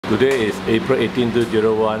Today is April 18,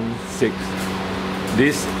 2016.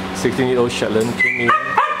 This 16-year-old Shetland came in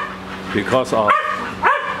because of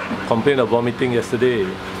complaint of vomiting yesterday.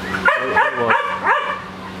 So it was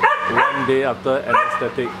 1 day after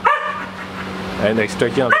anesthetic and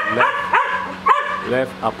extraction of the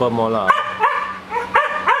left upper molar,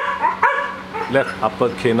 left upper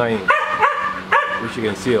canine, which you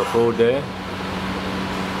can see a hole there.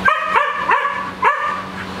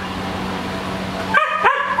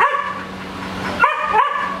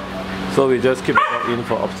 So we just keep the dog in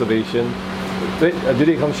for observation. Wait, did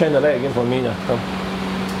he come shine the light again for me? Come.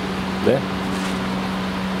 There.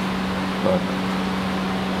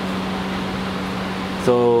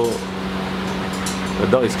 So the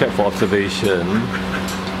dog is kept for observation.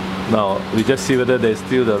 Now we just see whether there's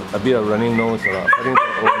still a bit of running nose or not. According to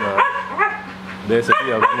the owner, there's a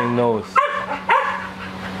bit of running nose.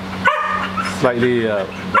 Slightly,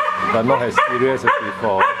 but not as serious as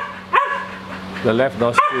before. The left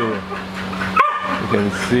nostril, you can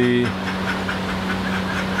see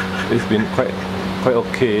it's been quite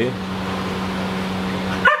okay.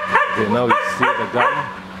 Okay, now we see the gum.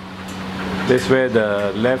 That's where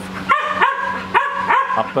the left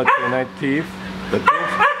upper canine teeth, the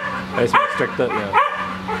tooth has been extracted. Yeah.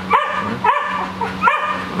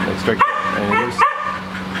 Extracted, and it looks,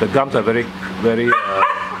 the gums are very thin.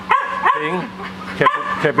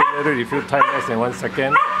 Capillary refill time less than 1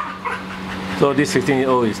 second. So this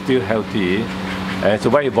 16-year-old is still healthy, and so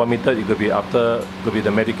why he vomited, it could be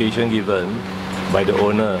the medication given by the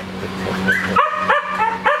owner,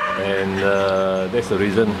 and that's the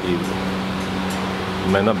reason he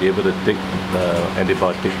might not be able to take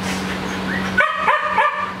antibiotics.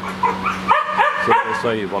 So that's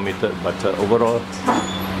why he vomited. But overall,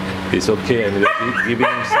 it's okay, and we're giving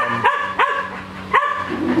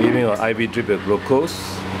him an IV drip of glucose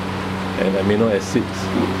and amino acids.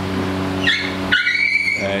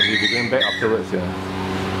 And we'll be going back afterwards, yeah.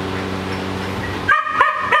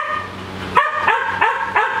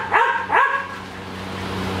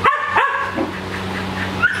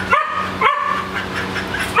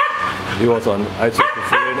 He was on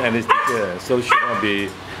isoflurane anesthesia, so should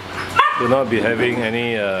not be having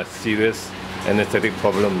any serious anesthetic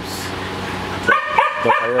problems.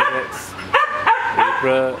 For Fireheads,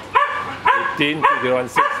 April 18,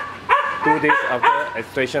 2016, 2 days after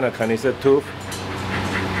extraction of canine tooth,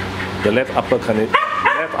 the left upper canine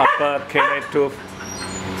tooth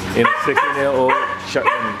in a 16-year-old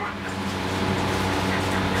Shetland.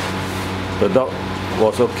 The dog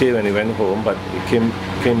was okay when he went home, but he came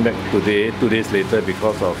back today, 2 days later,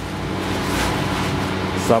 because of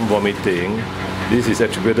some vomiting. This is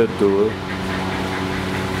attributed to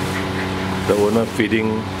the owner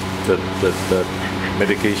feeding the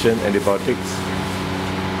medication, antibiotics,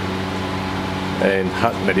 and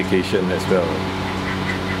heart medication as well.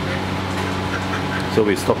 So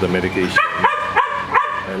we stop the medication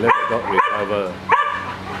and let the dog recover.